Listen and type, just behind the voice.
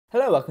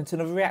Hello, welcome to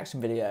another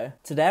reaction video.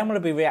 Today I'm going to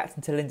be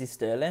reacting to Lindsey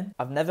Stirling.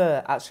 I've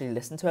never actually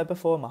listened to her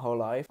before in my whole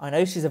life. I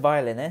know she's a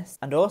violinist,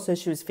 and also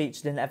she was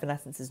featured in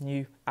Evanescence's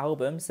new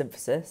album,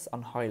 Synthesis,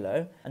 on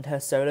Hilo, and her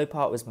solo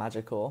part was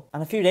magical.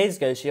 And a few days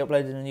ago she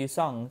uploaded a new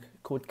song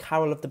called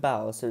Carol of the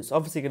Bells, so it's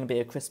obviously going to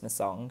be a Christmas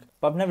song,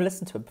 but I've never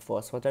listened to it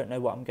before, so I don't know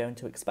what I'm going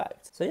to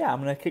expect. So yeah,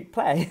 I'm going to click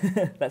play.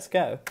 Let's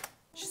go.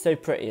 She's so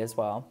pretty as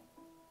well.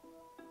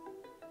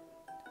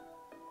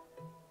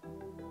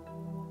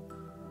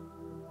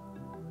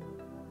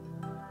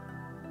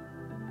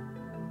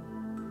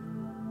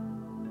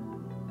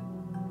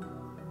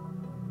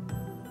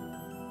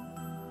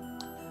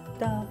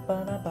 Oh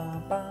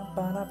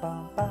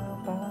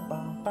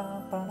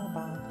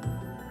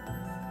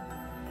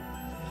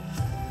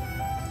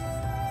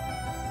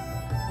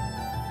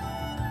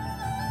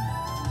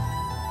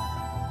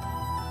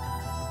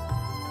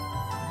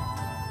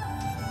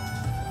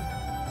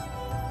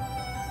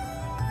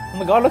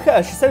my god, look at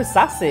her, she's so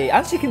sassy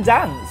and she can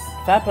dance.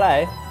 Fair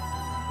play.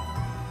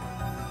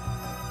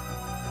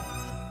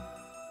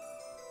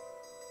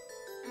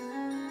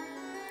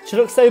 She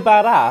looks so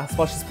badass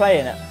while she's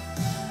playing it.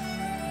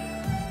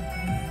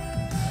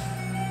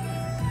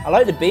 I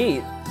like the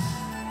beat.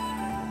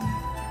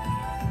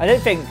 I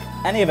don't think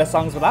any of her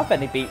songs would have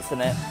any beats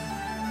in it.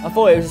 I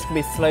thought it was just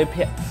going to be slow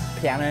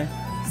piano,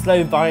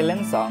 slow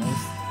violin songs.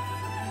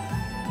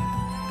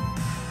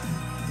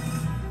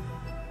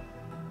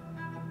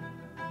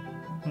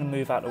 I'm going to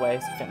move out of the way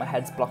so I think my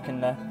head's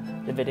blocking the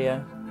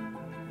video.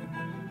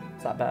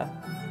 Is that better?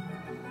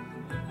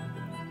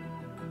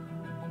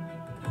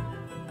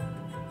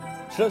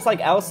 She looks like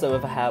Elsa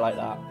with her hair like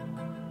that.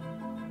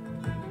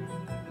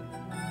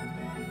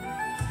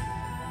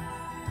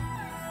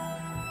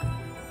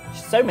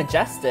 So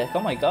majestic, oh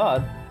my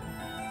god.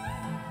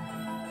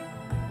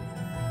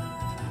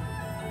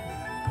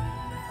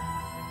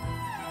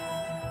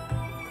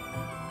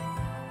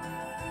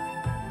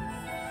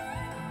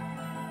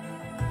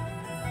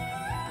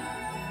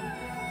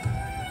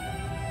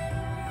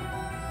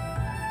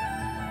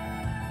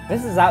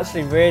 This is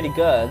actually really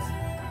good.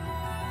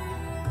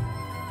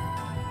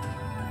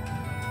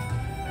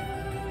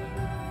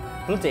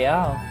 Bloody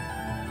hell.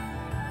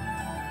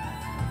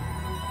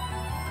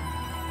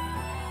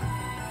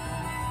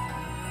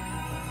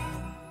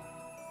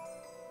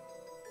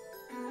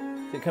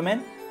 Did it come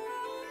in?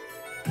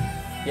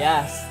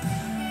 Yes.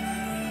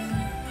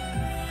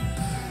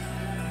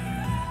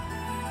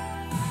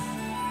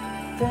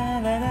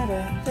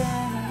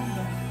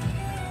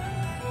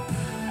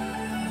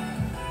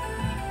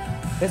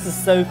 This is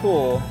so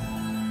cool.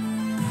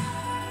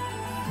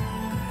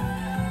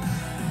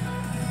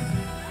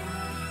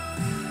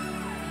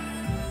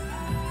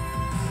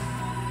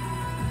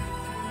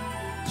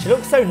 She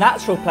looks so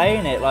natural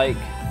playing it, like,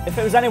 if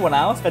it was anyone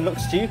else, they'd look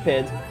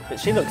stupid, but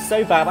she looks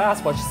so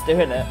badass while she's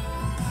doing it.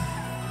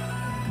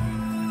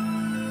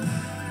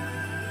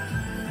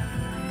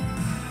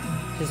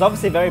 She's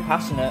obviously very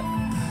passionate.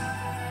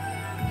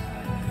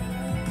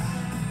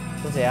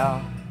 Bloody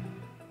hell.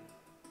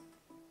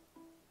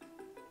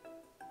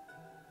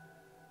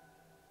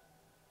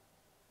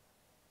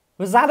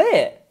 Was that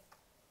it?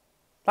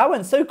 That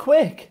went so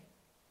quick.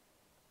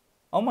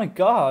 Oh my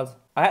god.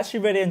 I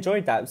actually really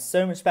enjoyed that. It was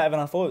so much better than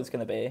I thought it was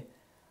going to be.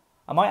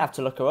 I might have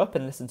to look her up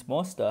and listen to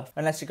more stuff,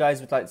 unless you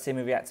guys would like to see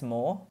me react to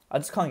more. I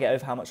just can't get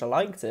over how much I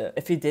liked it.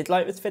 If you did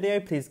like this video,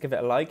 please give it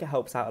a like. It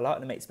helps out a lot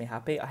and it makes me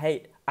happy. I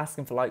hate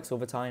asking for likes all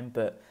the time,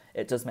 but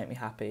it does make me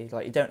happy.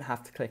 Like, you don't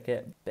have to click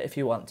it, but if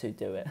you want to,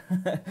 do it.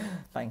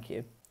 Thank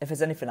you. If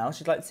there's anything else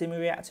you'd like to see me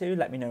react to,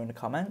 let me know in the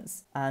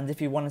comments. And if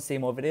you want to see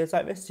more videos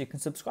like this, you can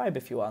subscribe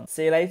if you want.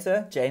 See you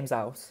later. James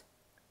out.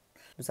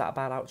 Was that a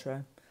bad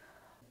outro?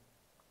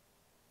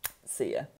 See ya.